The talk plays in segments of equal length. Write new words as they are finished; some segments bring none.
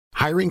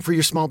Hiring for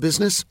your small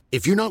business?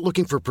 If you're not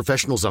looking for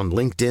professionals on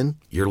LinkedIn,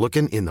 you're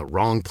looking in the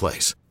wrong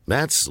place.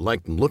 That's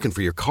like looking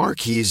for your car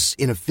keys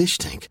in a fish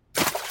tank.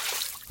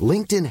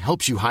 LinkedIn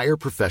helps you hire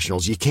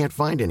professionals you can't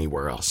find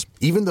anywhere else,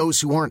 even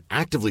those who aren't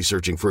actively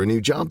searching for a new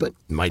job but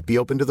might be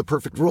open to the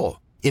perfect role.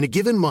 In a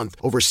given month,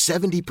 over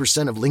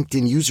 70% of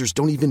LinkedIn users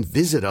don't even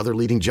visit other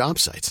leading job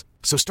sites.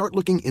 So start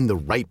looking in the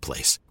right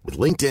place. With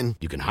LinkedIn,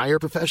 you can hire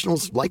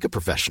professionals like a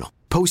professional.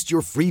 Post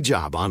your free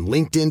job on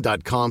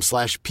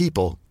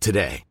linkedin.com/people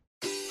today.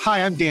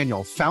 Hi, I'm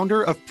Daniel,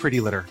 founder of Pretty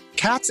Litter.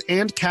 Cats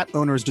and cat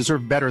owners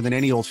deserve better than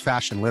any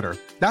old-fashioned litter.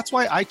 That's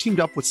why I teamed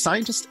up with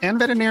scientists and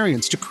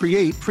veterinarians to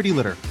create Pretty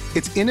Litter.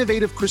 Its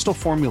innovative crystal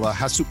formula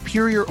has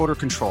superior odor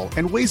control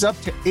and weighs up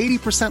to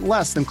 80%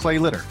 less than clay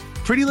litter.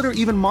 Pretty Litter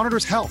even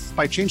monitors health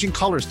by changing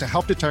colors to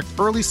help detect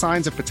early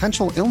signs of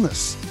potential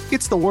illness.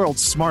 It's the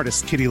world's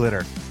smartest kitty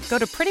litter. Go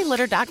to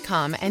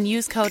prettylitter.com and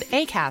use code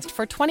ACAST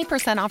for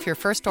 20% off your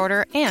first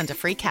order and a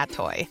free cat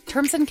toy.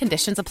 Terms and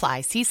conditions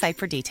apply. See site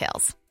for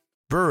details.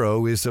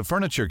 Burrow is a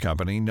furniture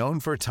company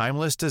known for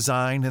timeless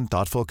design and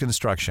thoughtful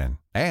construction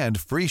and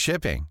free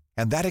shipping,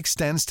 and that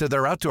extends to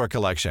their outdoor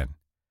collection.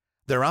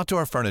 Their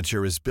outdoor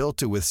furniture is built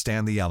to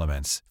withstand the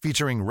elements,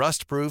 featuring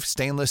rust-proof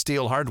stainless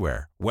steel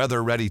hardware,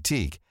 weather-ready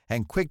teak,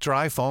 and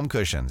quick-dry foam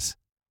cushions.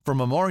 For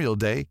Memorial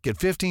Day, get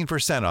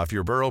 15% off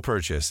your Burrow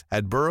purchase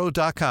at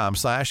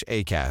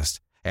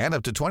burrow.com/ACAST and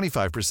up to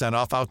 25%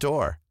 off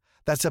outdoor.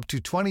 That's up to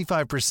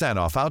 25%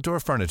 off outdoor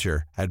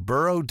furniture at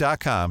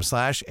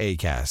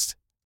burrow.com/ACAST.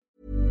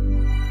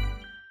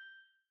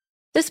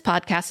 This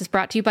podcast is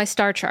brought to you by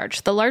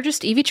StarCharge, the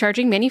largest EV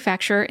charging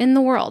manufacturer in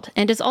the world,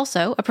 and is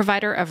also a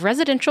provider of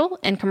residential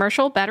and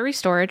commercial battery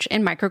storage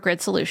and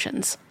microgrid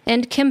solutions.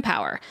 And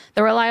KimPower,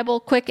 the reliable,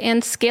 quick,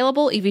 and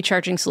scalable EV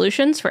charging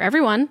solutions for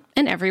everyone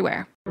and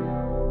everywhere.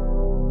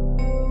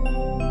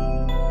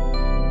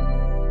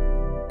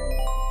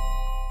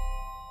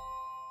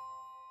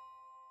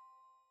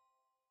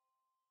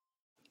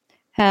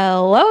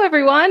 Hello,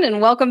 everyone,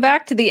 and welcome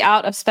back to the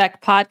Out of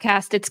Spec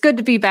podcast. It's good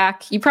to be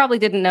back. You probably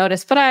didn't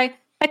notice, but I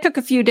took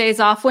a few days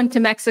off, went to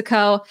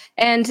Mexico,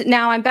 and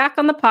now I'm back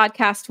on the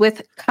podcast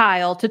with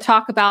Kyle to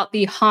talk about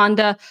the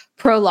Honda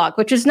Prologue,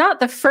 which is not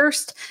the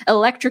first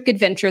electric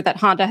adventure that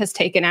Honda has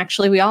taken.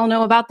 Actually, we all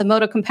know about the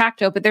Moto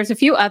Compacto, but there's a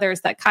few others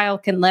that Kyle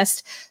can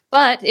list.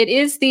 But it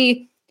is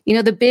the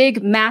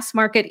big mass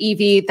market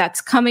EV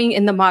that's coming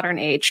in the modern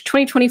age,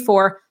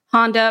 2024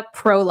 Honda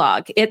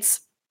Prologue.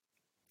 It's,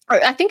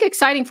 I think,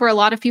 exciting for a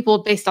lot of people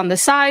based on the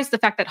size, the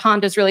fact that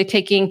Honda's really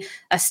taking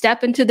a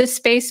step into this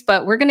space,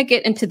 but we're going to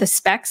get into the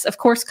specs. Of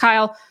course,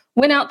 Kyle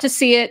went out to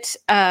see it,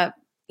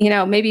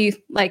 maybe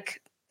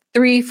like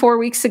 3-4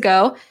 weeks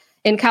ago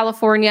in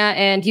California,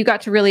 and you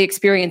got to really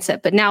experience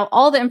it. But now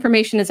all the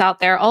information is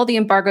out there. All the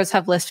embargoes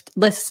have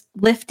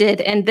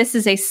lifted, and this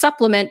is a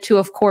supplement to,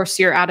 of course,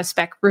 your out of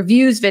spec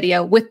reviews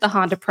video with the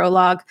Honda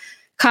Prologue.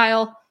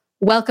 Kyle,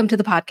 welcome to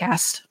the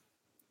podcast.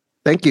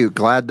 Thank you.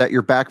 Glad that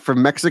you're back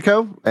from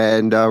Mexico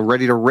and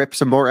ready to rip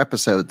some more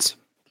episodes.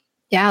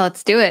 Yeah,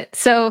 let's do it.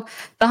 So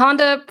the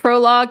Honda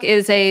Prologue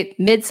is a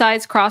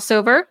mid-size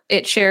crossover.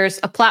 It shares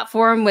a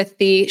platform with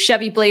the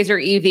Chevy Blazer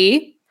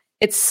EV.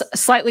 It's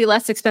slightly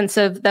less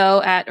expensive,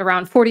 though, at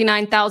around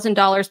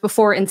 $49,000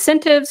 before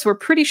incentives. We're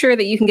pretty sure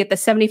that you can get the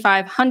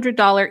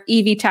 $7,500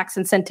 EV tax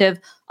incentive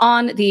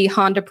on the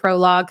Honda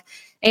Prologue.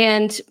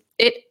 And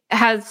it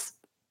has,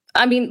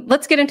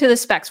 let's get into the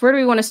specs. Where do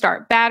we want to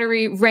start?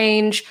 Battery,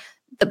 range,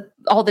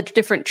 all the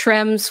different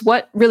trims.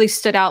 What really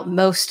stood out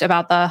most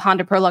about the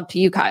Honda Prologue to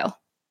you, Kyle?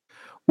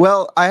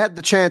 Well, I had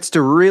the chance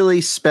to really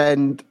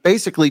spend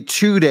basically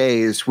 2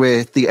 days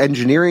with the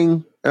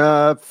engineering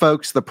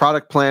folks, the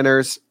product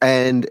planners,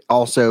 and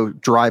also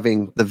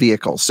driving the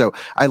vehicle. So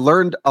I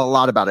learned a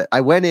lot about it. I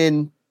went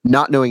in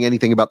not knowing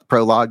anything about the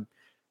Prologue.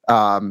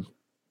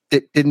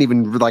 Didn't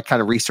even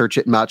kind of research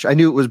it much. I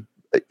knew it was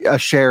a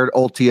shared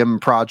Ultium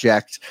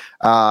project.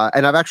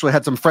 And I've actually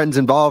had some friends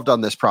involved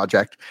on this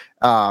project.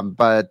 So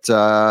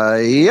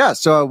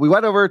we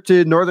went over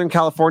to Northern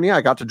California.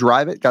 I got to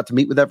drive it, got to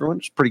meet with everyone.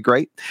 It's pretty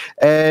great.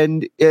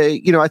 And,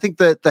 I think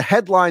that the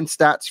headline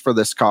stats for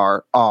this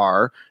car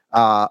are,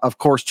 of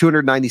course,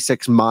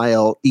 296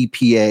 mile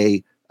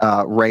EPA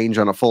range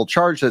on a full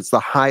charge. That's the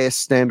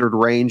highest standard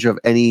range of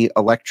any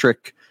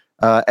electric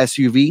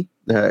SUV.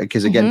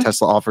 Because again,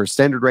 Tesla offers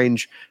standard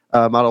range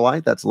Model Y.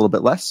 That's a little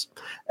bit less.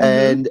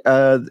 And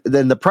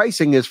then the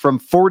pricing is from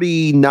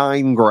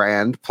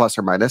 $49,000 plus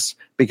or minus,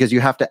 because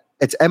you have to,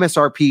 it's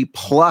MSRP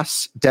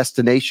plus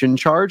destination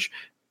charge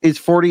is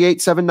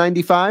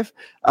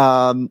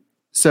 $48,795.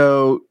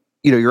 So,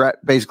 you're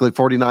at basically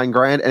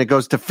 $49,000 and it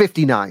goes to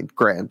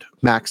 $59,000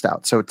 maxed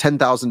out. So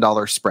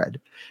 $10,000 spread.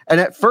 And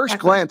at first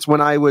glance,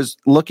 when I was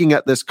looking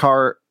at this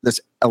car,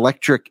 this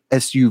electric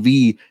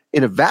SUV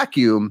in a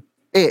vacuum,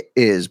 it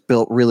is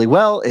built really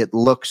well. It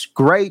looks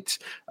great.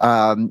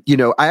 I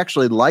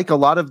actually like a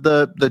lot of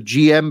the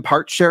GM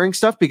part sharing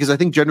stuff, because I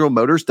think General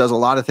Motors does a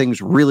lot of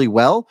things really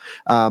well,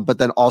 but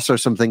then also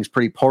some things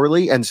pretty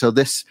poorly. And so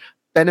this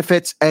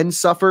benefits and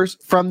suffers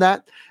from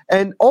that.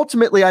 And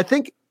ultimately, I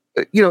think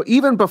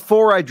even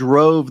before I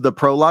drove the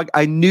Prologue,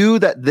 I knew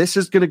that this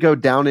is going to go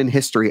down in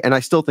history, and I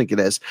still think it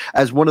is,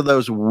 as one of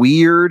those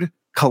weird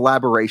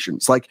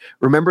collaborations. Like,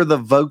 remember the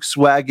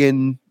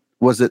Volkswagen,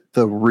 was it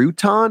the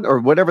Rutan or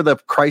whatever the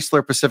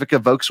Chrysler Pacifica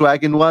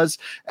Volkswagen was?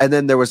 And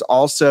then there was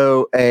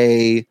also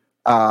a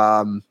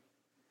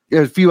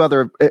few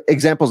other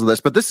examples of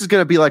this, but this is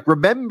going to be like,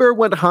 remember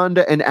when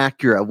Honda and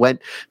Acura went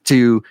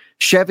to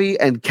Chevy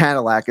and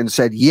Cadillac and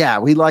said, yeah,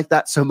 we like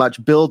that so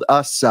much, build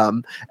us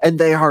some. And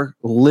they are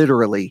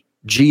literally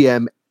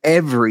GM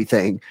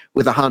everything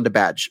with a Honda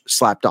badge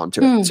slapped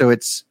onto it. So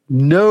it's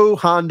no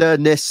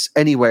Honda-ness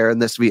anywhere in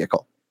this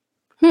vehicle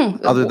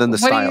other than the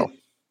style.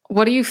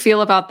 What do you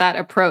feel about that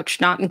approach,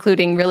 not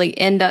including really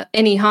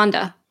any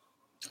Honda?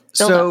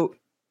 So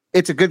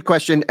it's a good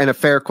question and a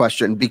fair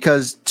question,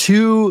 because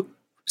to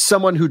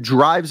someone who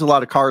drives a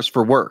lot of cars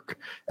for work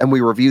and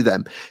we review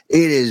them,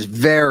 it is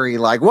very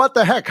like, what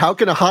the heck? How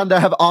can a Honda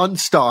have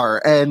OnStar?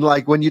 And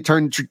like when you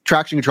turn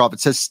traction control off, it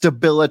says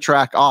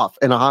StabiliTrak off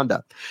in a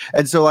Honda.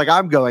 And so like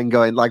I'm going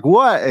like,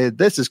 what?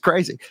 This is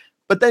crazy.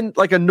 But then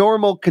like a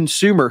normal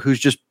consumer who's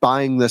just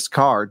buying this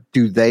car,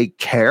 do they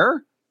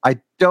care? I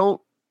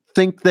don't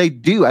think they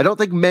do. I don't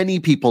think many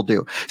people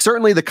do.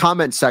 Certainly the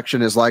comment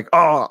section is like,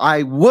 oh,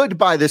 I would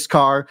buy this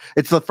car.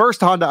 It's the first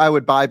Honda I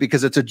would buy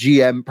because it's a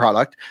GM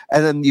product.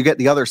 And then you get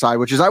the other side,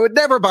 which is I would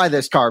never buy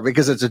this car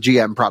because it's a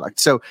GM product.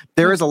 So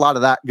there is a lot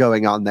of that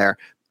going on there.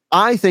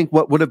 I think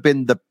what would have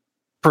been the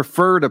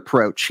preferred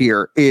approach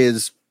here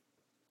is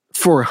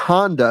for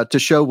Honda to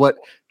show what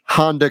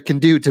Honda can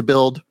do to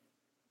build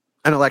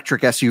an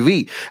electric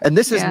SUV. And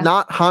this is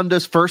not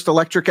Honda's first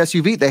electric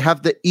SUV. They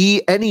have the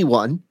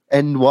NY1,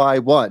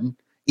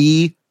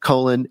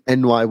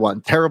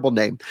 E:NY1, terrible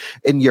name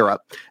in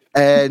Europe.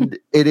 And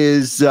it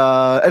is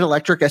an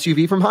electric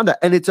SUV from Honda.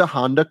 And it's a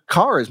Honda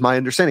car, is my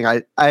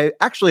understanding. I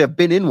actually have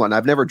been in one.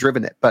 I've never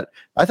driven it, but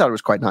I thought it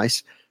was quite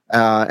nice.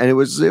 And it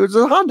was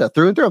a Honda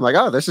through and through. I'm like,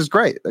 oh, this is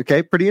great.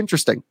 Okay, pretty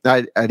interesting.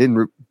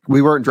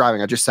 We weren't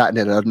driving. I just sat in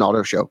it at an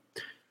auto show.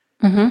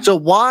 So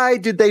why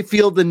did they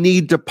feel the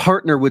need to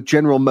partner with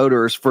General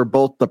Motors for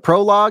both the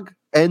Prologue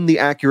and the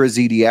Acura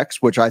ZDX,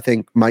 which I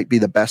think might be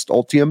the best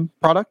Ultium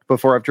product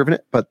before I've driven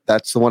it, but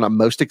that's the one I'm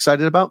most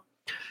excited about.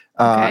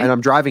 And I'm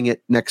driving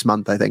it next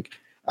month, I think.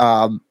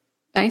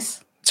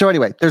 Nice. So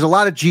anyway, there's a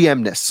lot of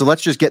GM-ness. So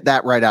let's just get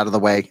that right out of the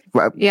way.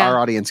 Our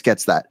audience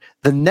gets that.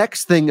 The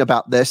next thing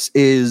about this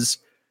is,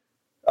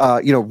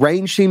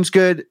 range seems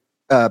good.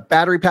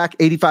 Battery pack,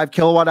 85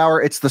 kilowatt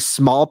hour. It's the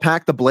small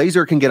pack. The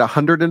Blazer can get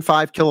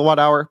 105 kilowatt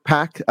hour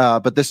pack,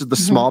 but this is the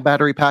small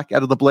battery pack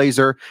out of the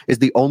Blazer, is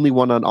the only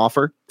one on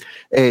offer.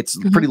 It's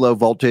pretty low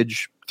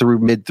voltage through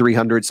mid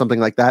 300s, something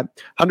like that.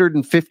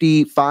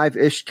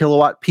 155-ish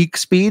kilowatt peak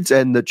speeds,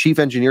 and the chief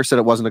engineer said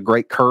it wasn't a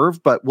great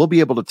curve, but we'll be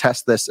able to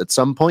test this at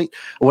some point.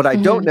 What I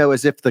don't know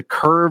is if the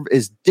curve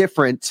is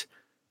different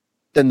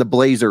than the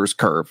Blazer's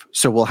curve.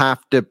 So we'll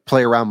have to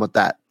play around with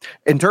that.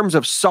 In terms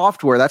of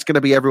software, that's going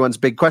to be everyone's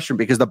big question,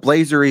 because the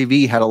Blazer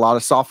EV had a lot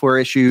of software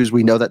issues.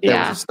 We know that there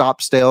was a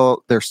stop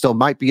sale. There still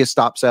might be a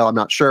stop sale. I'm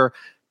not sure,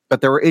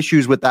 but there were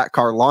issues with that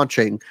car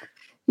launching.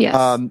 Yes.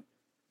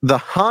 The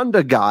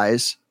Honda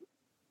guys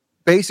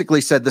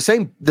basically said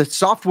the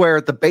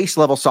software, the base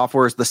level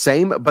software is the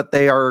same, but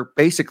they are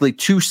basically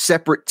two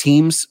separate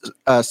teams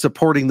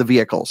supporting the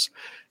vehicles.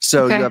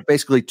 So you have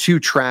basically two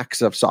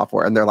tracks of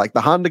software, and they're like,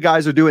 the Honda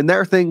guys are doing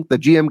their thing, the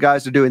GM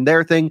guys are doing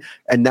their thing,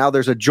 and now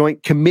there's a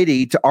joint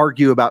committee to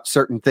argue about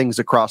certain things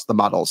across the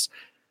models.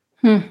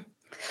 I'm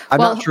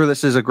not sure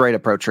this is a great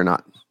approach or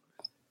not.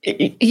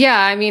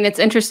 Yeah, I mean, it's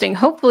interesting.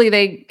 Hopefully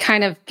they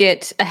kind of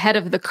get ahead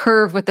of the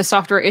curve with the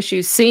software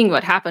issues, seeing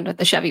what happened with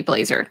the Chevy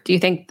Blazer. Do you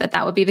think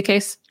that would be the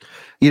case?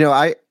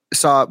 I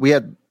saw we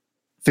had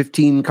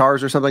 15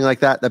 cars or something like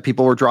that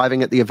people were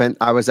driving at the event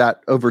I was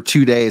at over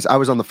 2 days. I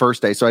was on the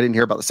first day, so I didn't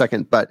hear about the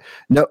second, but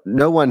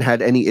no one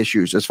had any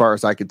issues as far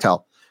as I could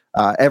tell.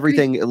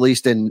 Everything, at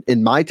least in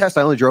my test,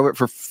 I only drove it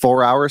for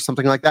 4 hours,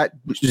 something like that.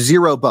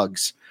 0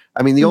 bugs.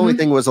 I mean, the only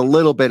thing was a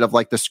little bit of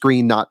like the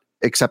screen not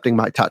accepting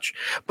my touch.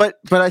 But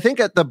I think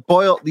at the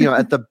boil,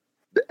 that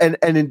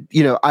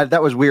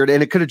was weird.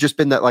 And it could have just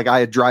been that like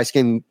I had dry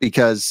skin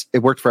because it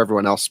worked for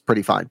everyone else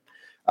pretty fine.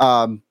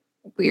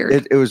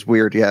 Weird. It was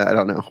weird. Yeah, I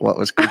don't know what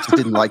was. It just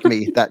didn't like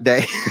me that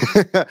day.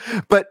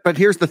 But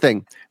here's the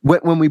thing: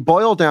 when we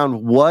boil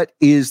down what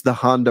is the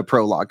Honda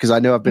Prologue, because I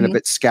know I've been a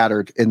bit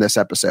scattered in this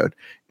episode,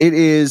 it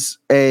is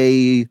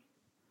a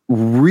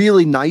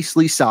really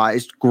nicely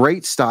sized,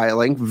 great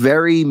styling,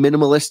 very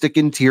minimalistic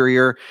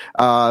interior,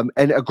 and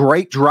a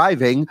great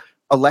driving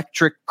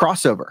electric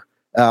crossover.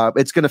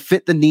 It's going to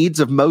fit the needs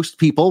of most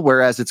people,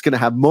 whereas it's going to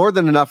have more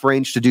than enough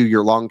range to do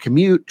your long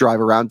commute, drive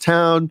around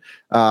town.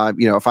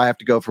 If I have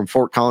to go from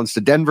Fort Collins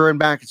to Denver and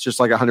back, it's just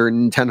like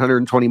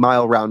 120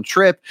 mile round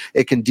trip.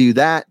 It can do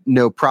that.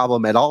 No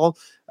problem at all.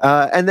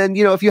 And then,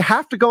 if you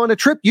have to go on a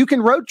trip, you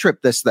can road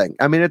trip this thing.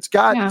 I mean, it's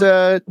got,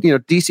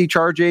 DC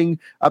charging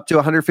up to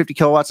 150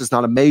 kilowatts. It's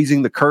not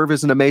amazing. The curve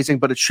isn't amazing,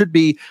 but it should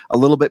be a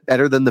little bit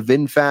better than the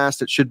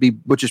VinFast. It should be,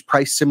 which is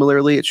priced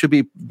similarly. It should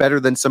be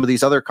better than some of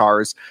these other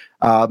cars.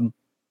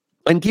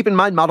 And keep in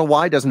mind, Model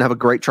Y doesn't have a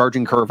great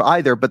charging curve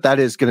either, but that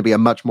is going to be a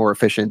much more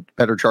efficient,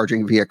 better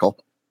charging vehicle.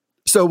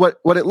 So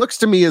what it looks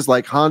to me is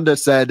like Honda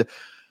said,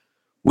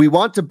 we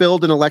want to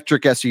build an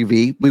electric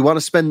SUV. We want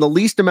to spend the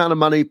least amount of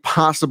money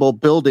possible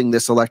building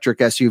this electric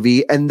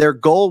SUV. And their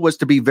goal was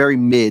to be very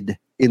mid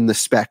in the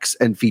specs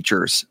and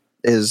features,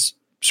 is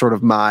sort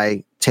of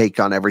my take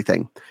on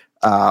everything.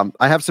 I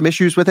have some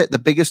issues with it. The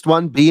biggest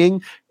one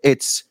being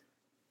it's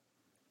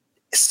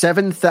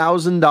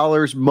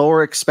 $7,000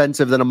 more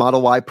expensive than a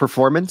Model Y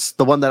Performance.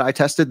 The one that I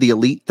tested, the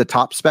Elite, the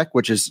top spec,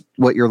 which is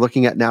what you're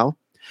looking at now.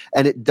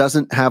 And it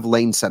doesn't have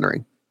lane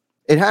centering.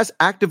 It has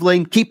active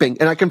lane keeping.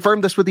 And I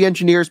confirmed this with the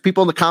engineers.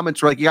 People in the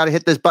comments were like, you got to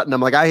hit this button.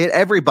 I'm like, I hit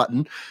every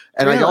button.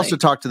 And really? I also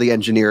talked to the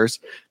engineers.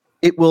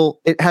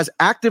 It has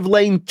active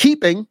lane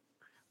keeping,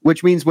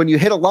 which means when you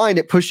hit a line,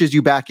 it pushes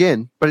you back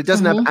in, but it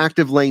doesn't have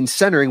active lane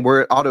centering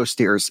where it auto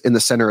steers in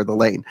the center of the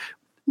lane.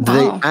 Wow.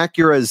 The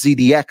Acura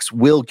ZDX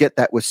will get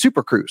that with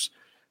Super Cruise,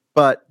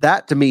 but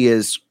that to me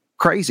is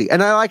crazy.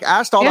 And I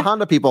asked all the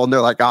Honda people and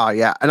they're like, oh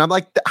yeah. And I'm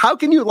like, how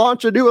can you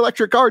launch a new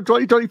electric car in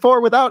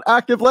 2024 without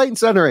active lane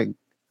centering?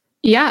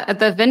 Yeah,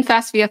 the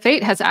VinFast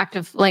VF8 has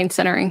active lane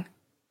centering.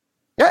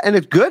 Yeah, and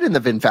it's good in the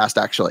VinFast,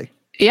 actually.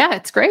 Yeah,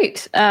 it's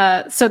great.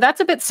 So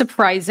that's a bit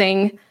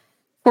surprising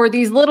for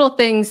these little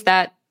things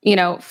that,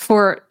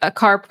 for a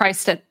car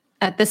priced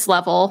at this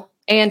level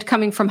and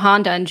coming from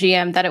Honda and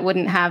GM, that it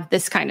wouldn't have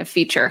this kind of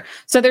feature.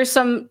 So there's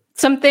some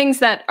things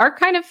that are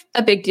kind of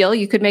a big deal.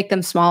 You could make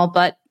them small,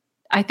 but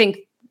I think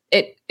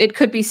it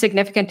could be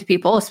significant to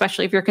people,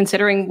 especially if you're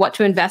considering what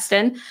to invest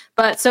in.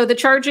 But so the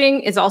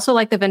charging is also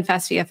like the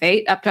VinFast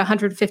VF8, up to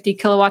 150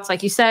 kilowatts,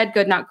 like you said,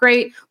 good, not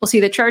great. We'll see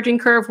the charging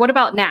curve. What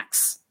about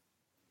NACS?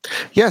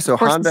 Yeah, so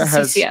Honda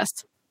has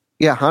CCS.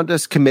 Yeah,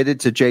 Honda's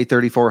committed to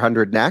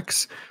J3400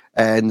 NACS,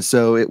 and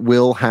so it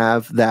will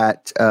have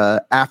that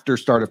after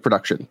start of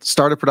production.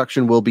 Start of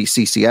production will be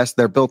CCS.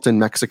 They're built in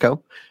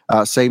Mexico,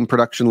 same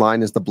production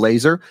line as the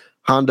Blazer.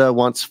 Honda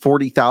wants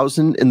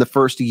 40,000 in the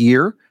first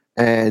year.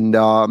 And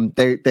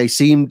they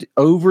seemed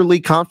overly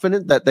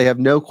confident that they have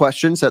no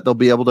questions that they'll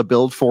be able to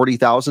build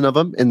 40,000 of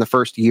them in the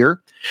first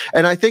year.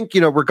 And I think,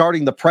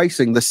 regarding the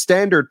pricing, the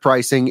standard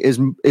pricing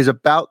is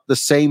about the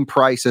same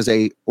price as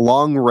a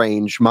long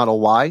range Model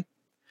Y,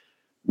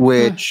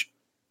 which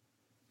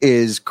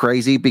is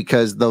crazy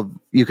because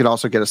you could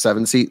also get a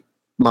 7-seat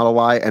Model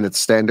Y and it's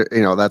standard,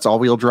 that's all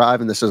wheel drive.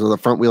 And this is the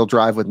front wheel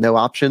drive with no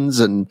options.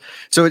 And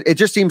so it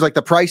just seems like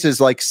the price is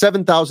like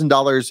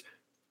 $7,000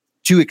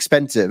 too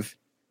expensive.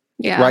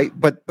 Yeah. Right.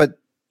 But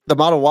the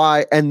Model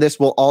Y and this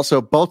will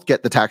also both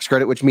get the tax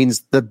credit, which means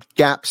the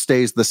gap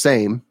stays the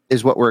same,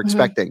 is what we're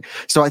expecting.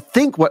 So I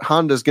think what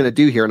Honda's going to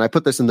do here, and I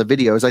put this in the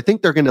video, is I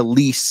think they're going to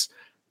lease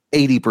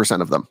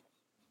 80% of them.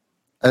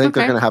 I think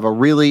they're going to have a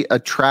really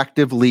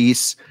attractive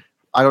lease.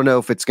 I don't know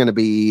if it's going to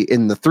be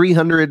in the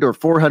 $300 or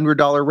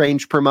 $400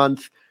 range per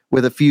month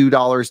with a few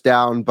dollars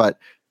down, but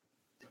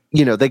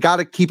they got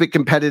to keep it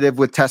competitive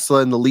with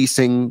Tesla in the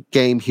leasing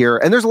game here.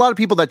 And there's a lot of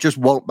people that just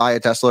won't buy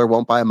a Tesla or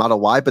won't buy a Model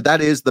Y, but that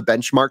is the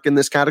benchmark in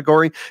this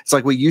category. It's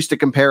like we used to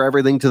compare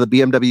everything to the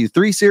BMW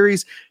 3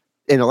 Series.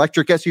 In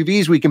electric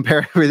SUVs, we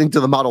compare everything to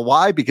the Model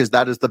Y because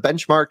that is the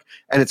benchmark,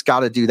 and it's got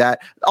to do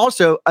that.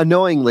 Also,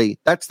 annoyingly,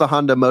 that's the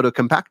Honda Moto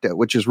Compacto,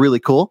 which is really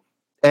cool.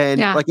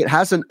 And it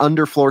has an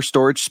underfloor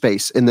storage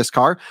space in this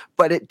car,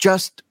 but it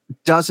just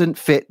doesn't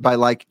fit by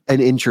like an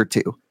inch or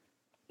two.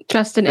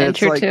 Just an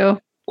inch or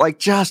two.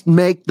 Just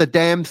make the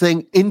damn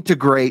thing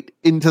integrate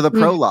into the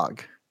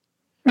Prologue.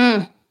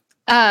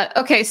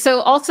 Okay,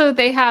 so also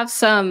they have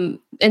some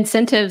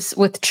incentives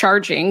with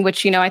charging,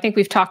 which, I think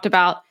we've talked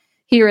about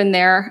here and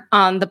there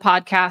on the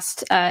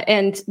podcast.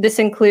 And this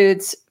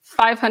includes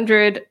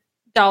 $500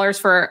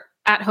 for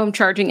at-home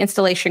charging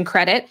installation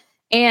credit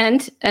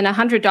and an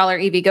 $100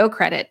 EVgo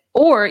credit.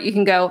 Or you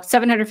can go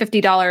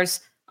 $750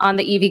 on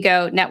the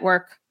EVgo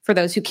network for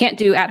those who can't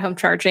do at-home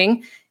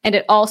charging. And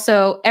it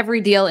also,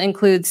 every deal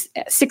includes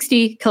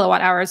 60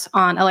 kilowatt hours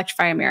on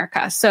Electrify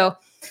America. So,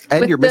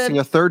 and you're missing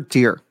a third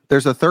tier.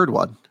 There's a third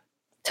one.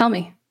 Tell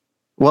me.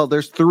 Well,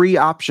 there's 3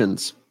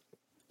 options.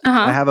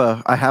 I have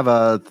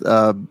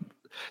a.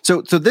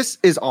 So this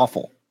is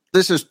awful.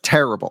 This is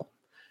terrible.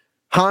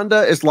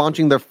 Honda is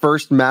launching their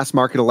first mass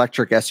market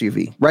electric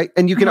SUV, right?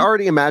 And you can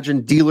already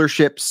imagine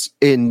dealerships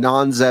in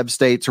non-ZEV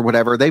states or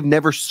whatever. They've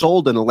never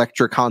sold an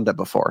electric Honda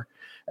before.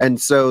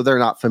 And so they're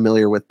not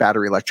familiar with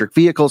battery electric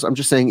vehicles. I'm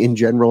just saying in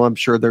general, I'm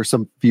sure there's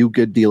some few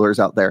good dealers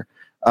out there.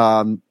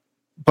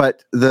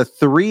 But the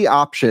 3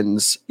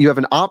 options, you have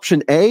an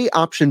option A,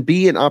 option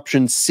B, and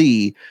option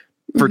C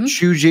for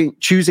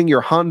choosing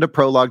your Honda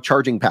Prologue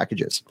charging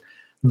packages.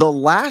 The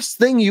last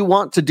thing you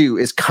want to do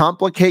is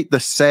complicate the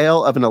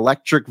sale of an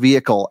electric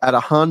vehicle at a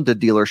Honda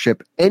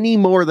dealership any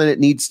more than it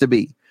needs to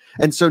be.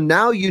 And so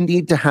now you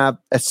need to have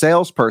a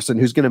salesperson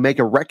who's going to make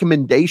a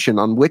recommendation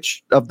on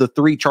which of the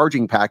 3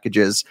 charging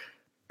packages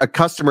a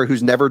customer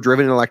who's never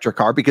driven an electric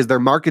car, because they're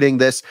marketing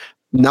this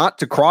not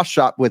to cross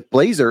shop with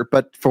Blazer,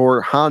 but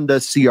for Honda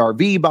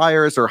CRV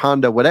buyers or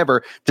Honda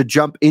whatever to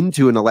jump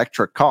into an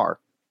electric car.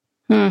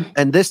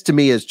 And this to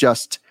me is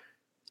just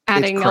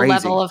adding a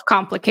level of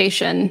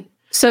complication.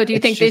 So do you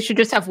think they should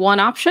just have one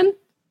option?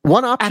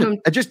 One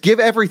option. And just give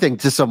everything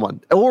to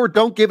someone, or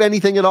don't give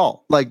anything at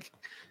all. Like,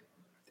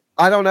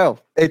 I don't know.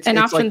 It's an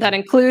option that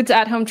includes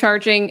at-home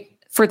charging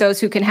for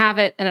those who can have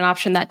it, and an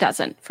option that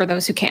doesn't for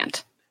those who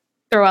can't.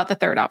 Throw out the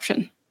third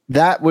option.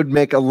 That would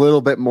make a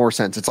little bit more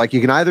sense. It's like you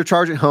can either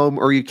charge at home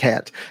or you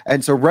can't.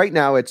 And so right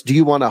now it's, do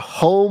you want a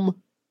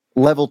home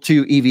level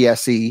 2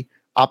 EVSE,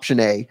 option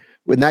A,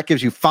 when that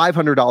gives you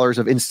 $500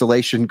 of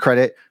installation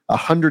credit,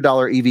 $100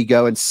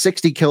 EVgo, and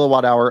 60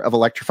 kilowatt hour of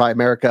Electrify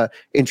America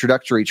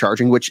introductory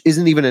charging, which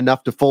isn't even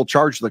enough to full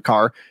charge the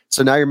car.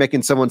 So now you're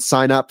making someone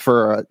sign up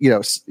for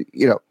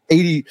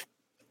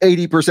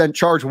 80%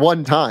 charge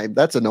one time.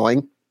 That's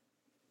annoying.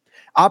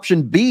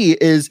 Option B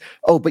is,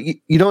 but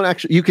you don't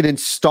actually, you can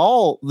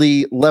install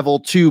the level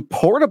 2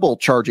 portable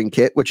charging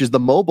kit, which is the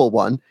mobile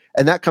one.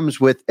 And that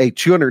comes with a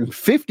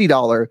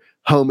 $250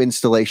 home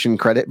installation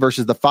credit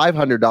versus the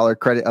 $500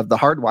 credit of the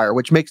hardwire,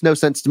 which makes no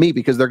sense to me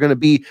because they're going to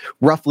be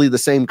roughly the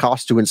same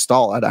cost to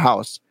install at a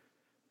house.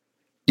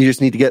 You just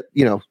need to get,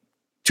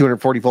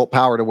 240 volt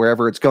power to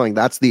wherever it's going.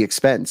 That's the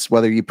expense.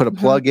 Whether you put a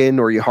plug in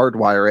or you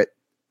hardwire it,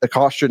 the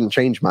cost shouldn't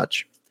change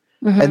much.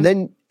 And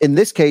then in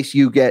this case,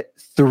 you get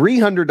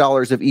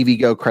 $300 of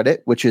EVgo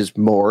credit, which is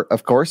more,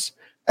 of course.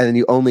 And then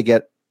you only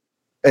get,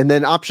 and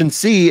then option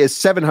C is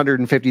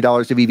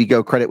 $750 of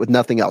EVgo credit with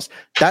nothing else.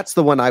 That's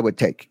the one I would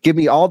take. Give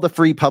me all the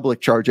free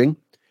public charging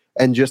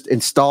and just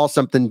install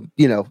something,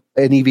 an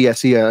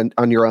EVSE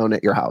on your own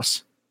at your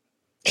house.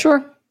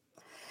 Sure.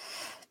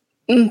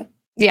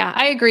 Yeah,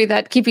 I agree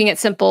that keeping it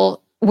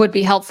simple would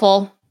be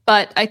helpful,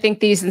 but I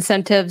think these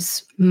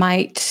incentives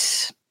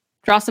might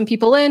draw some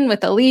people in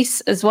with a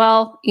lease as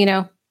well.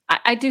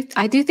 I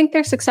do think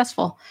they're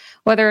successful,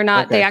 whether or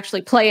not they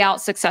actually play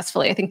out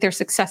successfully. I think they're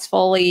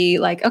successfully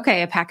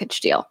a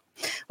package deal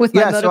with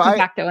my Moto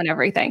Compacto and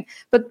everything.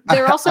 But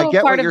they're also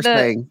part of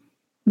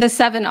the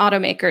 7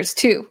 automakers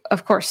too,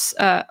 of course,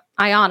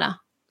 Iona.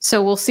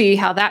 So we'll see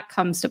how that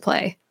comes to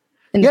play.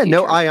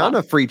 No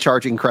Iona free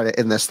charging credit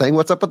in this thing.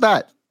 What's up with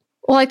that?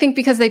 Well, I think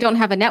because they don't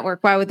have a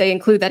network, why would they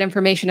include that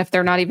information if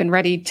they're not even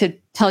ready to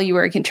tell you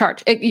where you can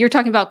charge? You're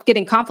talking about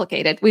getting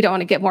complicated. We don't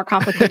want to get more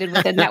complicated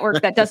with a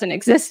network that doesn't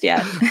exist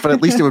yet. But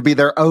at least it would be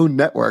their own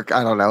network.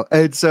 I don't know.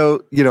 And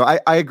so,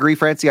 I agree,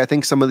 Francie. I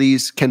think some of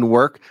these can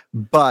work,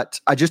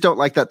 but I just don't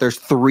like that there's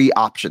 3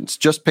 options.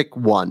 Just pick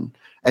one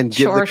and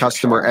give the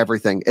customer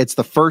everything. It's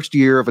the first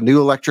year of a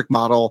new electric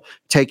model.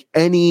 Take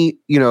any,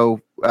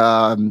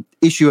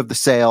 issue of the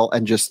sale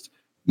and just,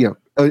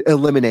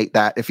 eliminate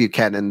that if you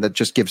can, and that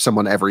just give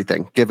someone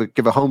everything. Give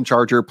a home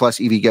charger plus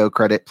EVgo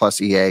credit plus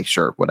EA,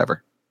 sure,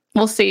 whatever.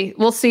 We'll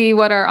see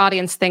what our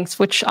audience thinks.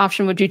 Which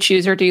option would you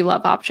choose, or do you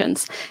love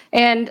options?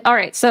 And all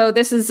right, so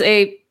this is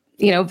a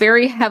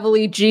very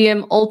heavily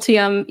GM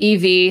Ultium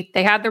EV.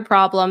 They had their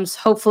problems.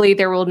 Hopefully,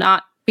 there will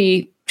not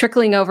be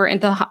trickling over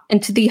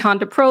into the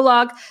Honda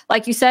Prologue.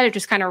 Like you said, it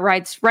just kind of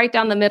rides right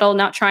down the middle,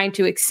 not trying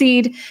to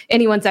exceed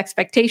anyone's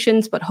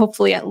expectations, but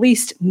hopefully at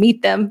least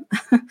meet them.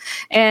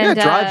 And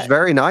it drives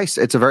very nice.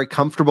 It's a very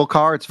comfortable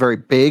car. It's very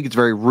big. It's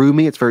very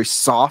roomy. It's very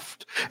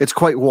soft. It's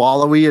quite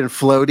wallowy and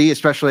floaty,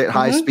 especially at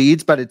high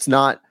speeds, but it's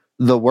not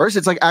the worst.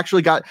 It's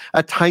actually got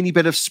a tiny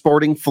bit of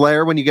sporting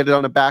flair when you get it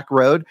on a back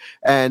road.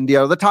 And,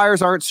 the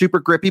tires aren't super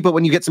grippy, but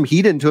when you get some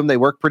heat into them, they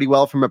work pretty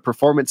well from a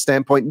performance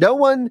standpoint. No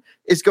one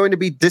is going to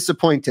be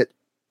disappointed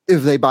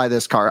if they buy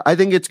this car. I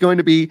think it's going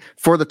to be,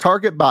 for the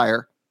target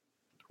buyer,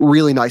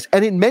 really nice.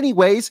 And in many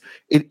ways,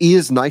 it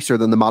is nicer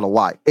than the Model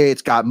Y.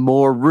 It's got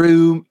more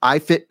room. I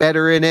fit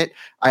better in it.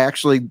 I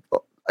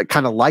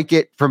kind of like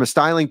it from a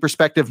styling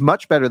perspective,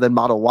 much better than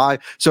Model Y.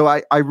 So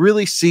I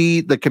really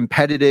see the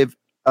competitive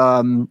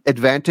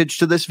advantage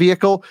to this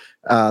vehicle.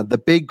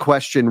 The big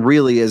question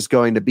really is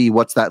going to be,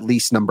 what's that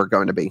lease number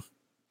going to be?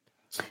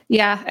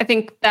 Yeah, I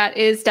think that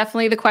is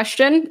definitely the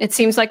question. It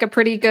seems like a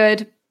pretty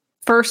good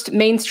first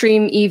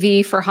mainstream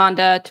EV for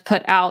Honda to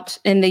put out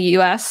in the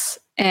US,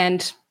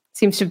 and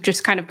seems to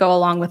just kind of go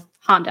along with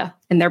Honda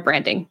in their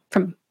branding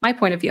from my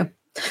point of view.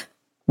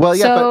 Well,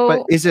 yeah,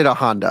 but is it a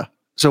Honda?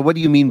 So what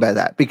do you mean by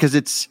that? Because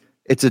it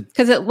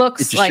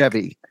looks like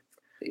Chevy.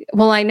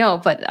 Well, I know,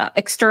 but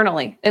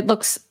externally, it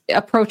looks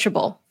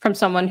approachable from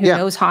someone who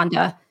knows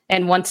Honda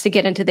and wants to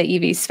get into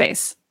the EV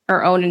space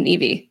or own an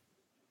EV.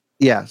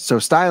 Yeah, so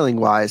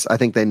styling-wise, I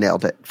think they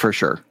nailed it for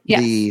sure.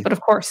 Yes, but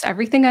of course,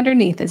 everything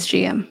underneath is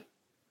GM.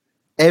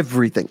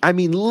 Everything. I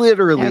mean,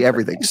 literally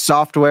everything.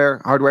 Software,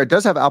 hardware. It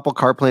does have Apple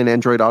CarPlay and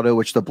Android Auto,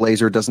 which the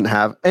Blazer doesn't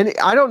have. And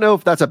I don't know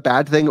if that's a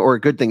bad thing or a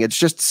good thing. It's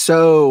just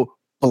so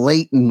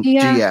blatant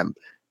GM.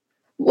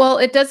 Well,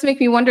 it does make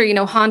me wonder,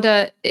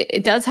 Honda,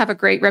 it does have a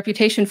great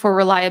reputation for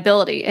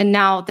reliability. And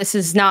now this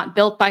is not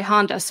built by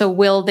Honda. So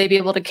will they be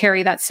able to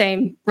carry that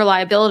same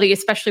reliability,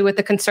 especially with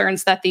the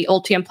concerns that the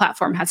Ultium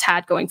platform has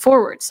had going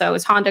forward? So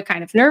is Honda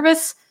kind of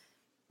nervous?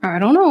 I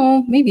don't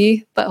know,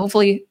 maybe, but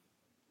hopefully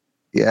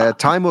Yeah,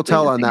 time will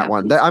tell on that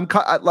one.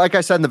 Like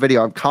I said in the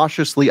video, I'm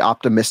cautiously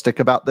optimistic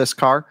about this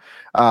car.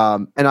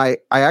 And I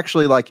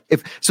actually like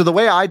the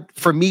way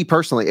for me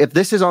personally, if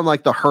this is on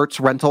like the Hertz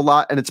rental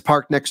lot and it's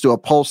parked next to a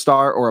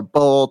Polestar or a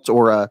Bolt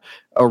or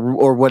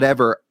or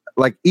whatever,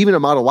 like even a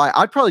Model Y,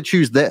 I'd probably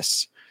choose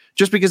this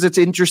just because it's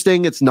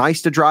interesting. It's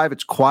nice to drive.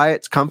 It's quiet.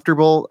 It's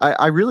comfortable.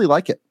 I really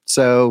like it.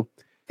 So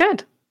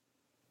good.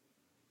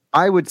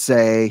 I would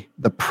say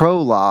the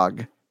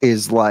Prologue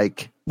is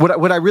like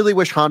what I really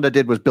wish Honda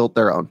did was built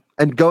their own.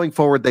 And going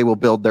forward, they will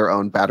build their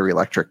own battery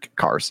electric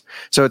cars.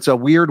 So it's a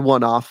weird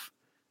one-off.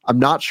 I'm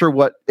not sure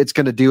what it's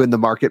going to do in the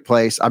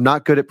marketplace. I'm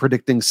not good at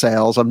predicting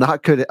sales. I'm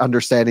not good at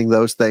understanding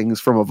those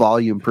things from a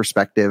volume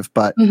perspective,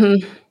 but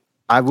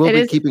I will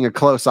be keeping a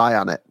close eye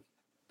on it.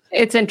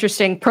 It's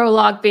interesting.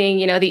 Prologue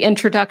being, the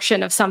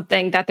introduction of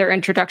something that their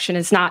introduction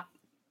is not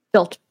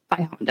built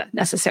by Honda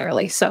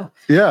necessarily. So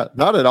yeah,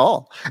 not at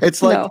all.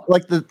 It's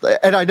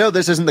and I know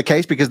this isn't the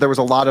case because there was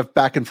a lot of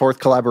back and forth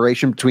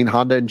collaboration between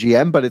Honda and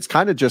GM, but it's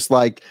kind of just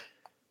like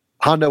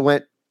Honda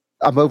went,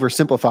 I'm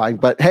oversimplifying,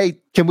 but hey,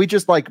 can we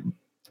just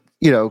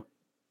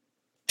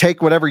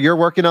take whatever you're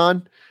working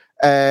on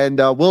and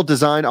we'll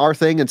design our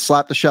thing and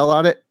slap the shell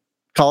on it,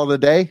 call it a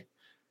day.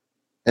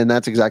 And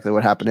that's exactly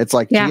what happened. It's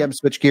like GM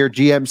switchgear,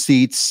 GM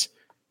seats,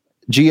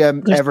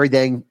 GM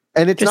everything.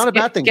 And it's not a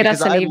bad thing. Get us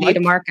an EV to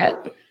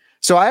market.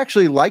 So I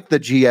actually like the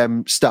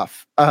GM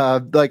stuff.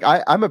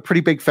 I'm a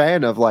pretty big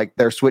fan of like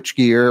their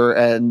switchgear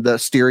and the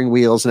steering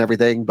wheels and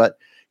everything. But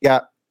yeah,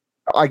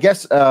 I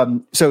guess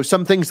so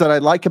some things that I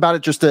like about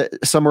it, just to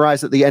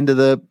summarize at the end of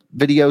the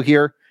video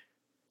here: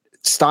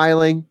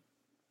 styling,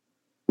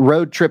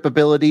 road trip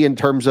ability in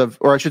terms of,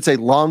 or I should say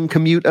long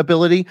commute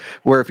ability,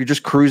 where if you're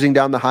just cruising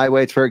down the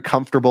highway, it's very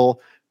comfortable.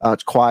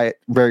 It's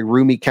quiet, very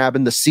roomy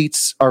cabin. The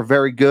seats are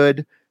very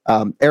good.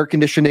 Air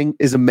conditioning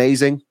is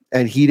amazing.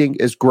 And heating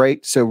is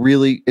great. So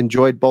really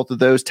enjoyed both of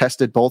those,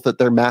 tested both at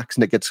their max,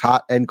 and it gets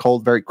hot and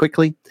cold very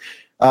quickly.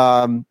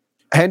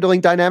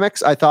 Handling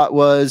dynamics, I thought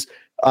was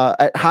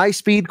at high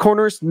speed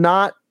corners,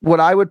 not what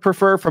I would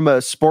prefer from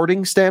a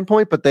sporting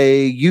standpoint, but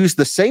they use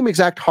the same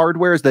exact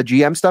hardware as the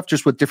GM stuff,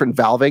 just with different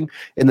valving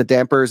in the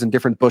dampers and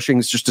different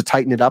bushings just to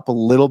tighten it up a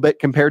little bit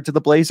compared to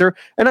the Blazer.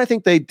 And I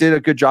think they did a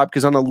good job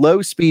because on a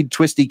low speed,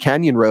 twisty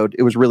canyon road,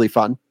 it was really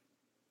fun.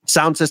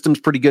 Sound system's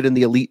pretty good in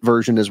the Elite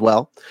version as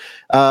well.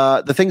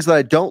 The things that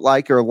I don't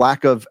like are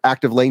lack of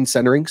active lane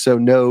centering, so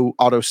no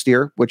auto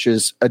steer, which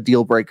is a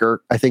deal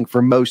breaker, I think,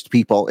 for most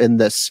people in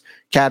this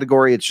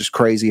category. It's just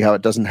crazy how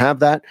it doesn't have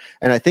that.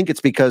 And I think it's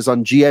because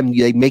on GM,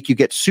 they make you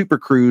get Super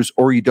Cruise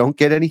or you don't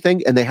get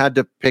anything, and they had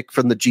to pick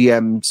from the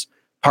GM's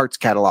parts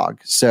catalog.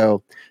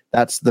 So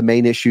that's the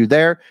main issue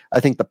there.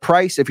 I think the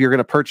price, if you're going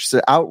to purchase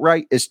it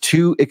outright, is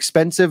too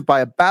expensive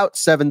by about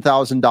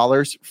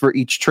 $7,000 for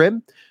each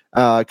trim.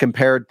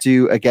 Compared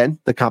to, again,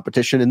 the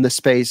competition in this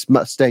space,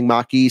 Mustang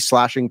Mach-E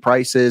slashing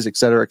prices, et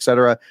cetera, et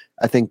cetera.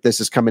 I think this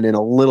is coming in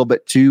a little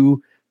bit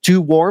too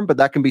warm, but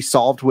that can be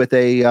solved with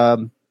a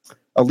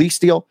lease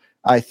deal.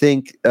 I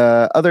think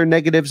other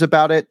negatives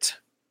about it.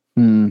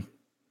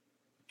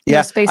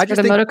 Yeah, space for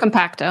the Moto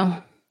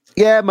Compacto.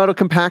 Yeah, Moto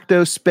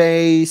Compacto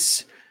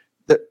space.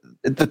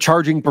 The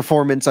charging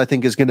performance, I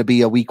think, is going to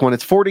be a weak one.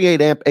 It's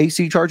 48 amp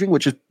AC charging,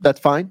 that's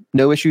fine.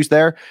 No issues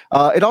there.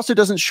 It also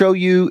doesn't show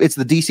you, it's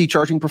the DC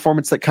charging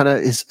performance that kind of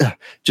is,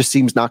 just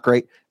seems not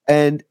great.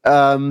 And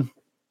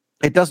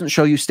it doesn't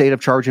show you state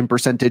of charge and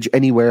percentage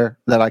anywhere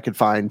that I could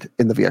find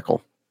in the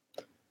vehicle.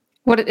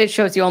 It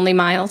shows you only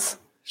miles?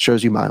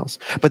 Shows you miles.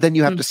 But then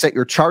you have to set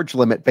your charge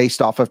limit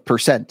based off of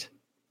percent.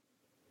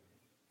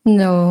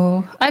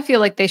 No, I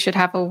feel like they should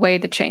have a way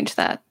to change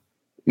that.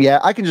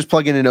 Yeah, I can just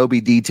plug in an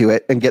OBD to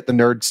it and get the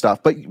nerd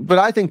stuff. But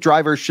I think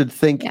drivers should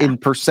think in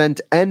percent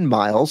and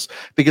miles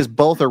because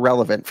both are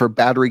relevant for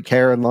battery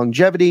care and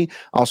longevity,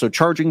 also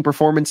charging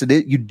performance.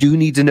 You do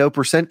need to know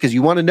percent because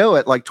you want to know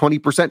at like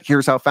 20%,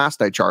 here's how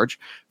fast I charge,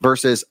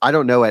 versus I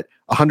don't know, at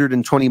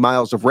 120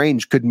 miles of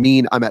range could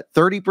mean I'm at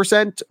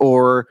 30%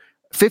 or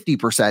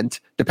 50%,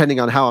 depending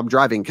on how I'm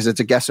driving, because it's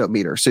a guessometer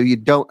meter. So you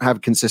don't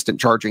have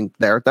consistent charging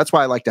there. That's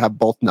why I like to have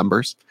both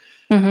numbers.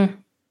 Mm-hmm.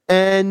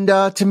 And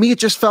to me, it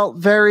just felt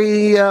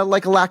very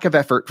like a lack of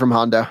effort from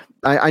Honda.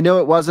 I know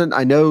it wasn't.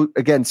 I know,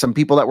 again, some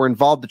people that were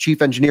involved, the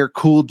chief engineer,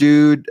 cool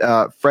dude,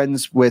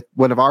 friends with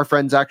one of our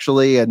friends,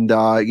 actually. And,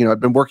 I've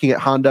been working at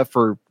Honda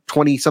for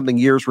 20-something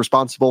years,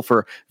 responsible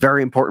for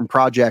very important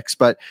projects.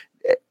 But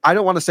I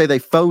don't want to say they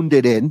phoned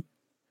it in.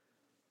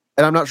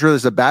 And I'm not sure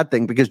this is a bad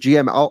thing because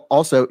GM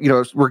also,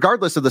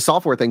 regardless of the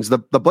software things, the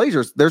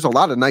Blazers, there's a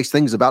lot of nice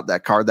things about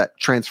that car that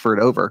transferred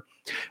over.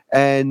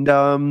 And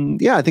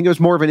I think it was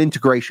more of an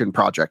integration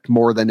project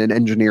more than an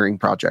engineering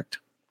project.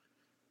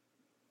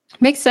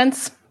 Makes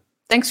sense.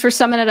 Thanks for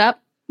summing it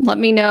up. Let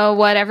me know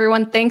what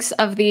everyone thinks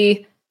of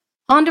the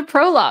Honda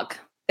Prologue,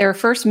 their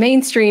first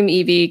mainstream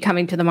EV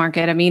coming to the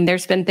market. I mean,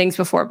 there's been things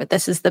before, but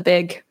this is the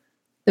big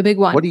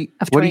one. What do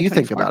you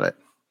think about it?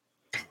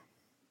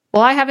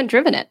 Well, I haven't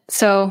driven it,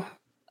 so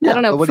I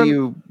don't know. What do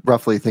you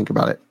roughly think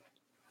about it?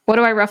 What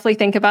do I roughly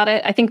think about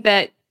it? I think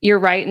that you're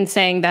right in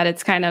saying that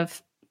it's kind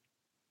of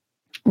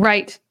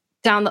Right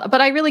down but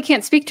I really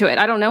can't speak to it.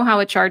 I don't know how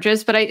it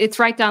charges, but it's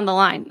right down the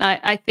line.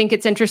 I think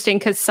it's interesting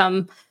because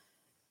some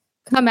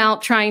come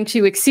out trying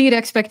to exceed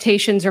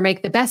expectations or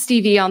make the best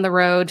EV on the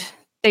road.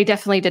 They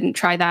definitely didn't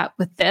try that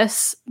with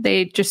this.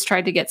 They just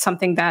tried to get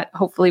something that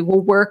hopefully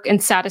will work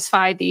and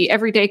satisfy the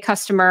everyday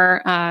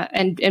customer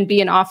and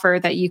be an offer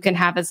that you can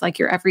have as like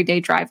your everyday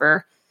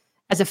driver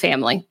as a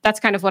family. That's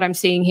kind of what I'm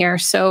seeing here.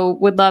 So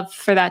would love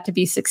for that to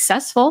be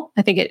successful.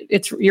 I think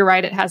it's you're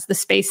right. It has the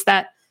space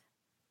that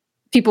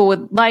people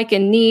would like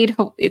and need.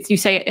 You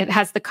say it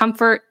has the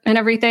comfort and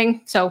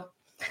everything. So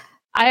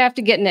I have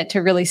to get in it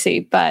to really see.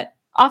 But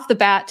off the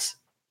bat,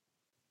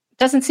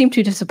 doesn't seem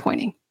too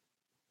disappointing.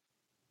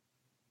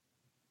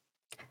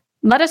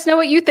 Let us know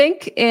what you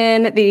think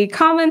in the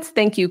comments.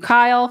 Thank you,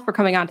 Kyle, for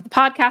coming on to the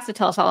podcast to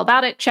tell us all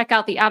about it. Check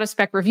out the Out of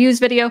Spec reviews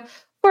video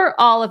for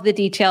all of the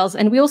details.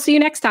 And we will see you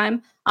next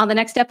time on the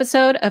next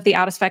episode of the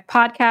Out of Spec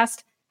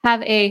podcast.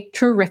 Have a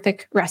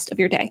terrific rest of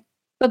your day.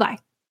 Bye-bye.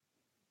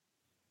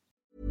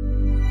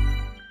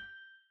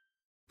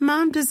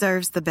 Mom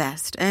deserves the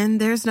best, and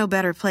there's no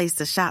better place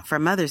to shop for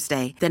Mother's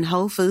Day than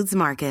Whole Foods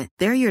Market.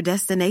 They're your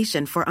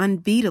destination for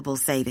unbeatable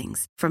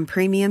savings, from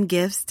premium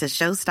gifts to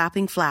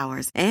show-stopping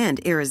flowers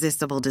and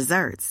irresistible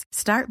desserts.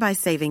 Start by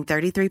saving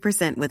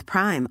 33% with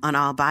Prime on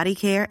all body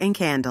care and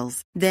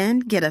candles. Then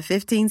get a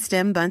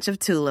 15-stem bunch of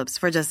tulips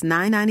for just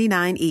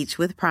 $9.99 each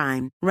with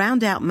Prime.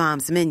 Round out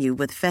Mom's menu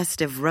with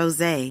festive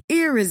rosé,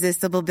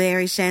 irresistible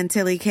berry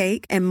chantilly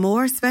cake, and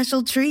more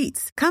special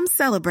treats. Come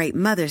celebrate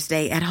Mother's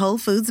Day at Whole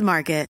Foods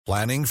Market.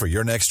 Planning for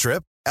your next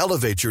trip?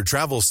 Elevate your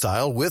travel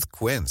style with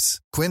Quince.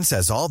 Quince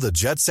has all the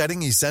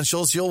jet-setting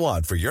essentials you'll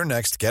want for your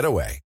next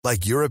getaway,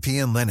 like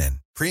European linen,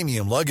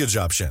 premium luggage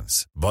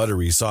options,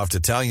 buttery soft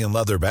Italian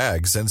leather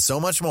bags, and so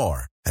much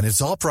more. And it's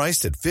all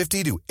priced at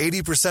 50 to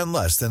 80%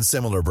 less than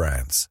similar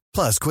brands.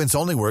 Plus, Quince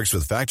only works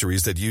with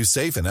factories that use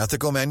safe and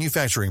ethical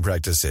manufacturing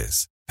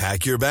practices.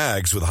 Pack your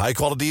bags with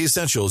high-quality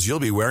essentials you'll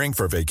be wearing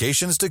for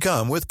vacations to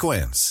come with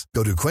Quince.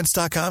 Go to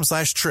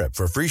quince.com/trip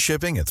for free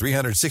shipping and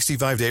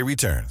 365-day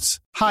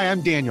returns. Hi,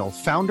 I'm Daniel,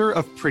 founder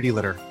of Pretty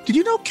Litter. Did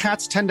you know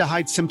cats tend to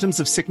hide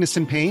symptoms of sickness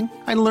and pain?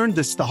 I learned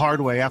this the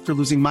hard way after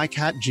losing my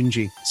cat,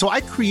 Gingy. So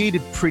I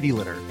created Pretty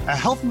Litter, a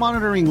health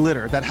monitoring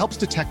litter that helps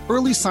detect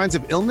early signs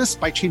of illness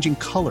by changing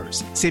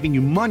colors, saving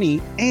you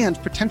money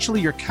and potentially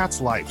your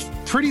cat's life.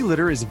 Pretty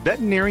Litter is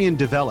veterinarian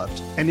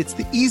developed, and it's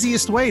the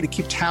easiest way to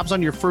keep tabs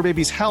on your fur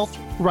baby's health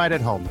right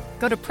at home.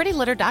 Go to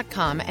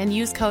prettylitter.com and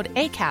use code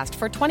ACAST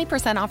for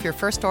 20% off your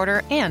first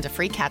order and a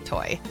free cat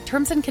toy.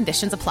 Terms and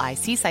conditions apply.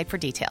 See site for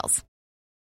details.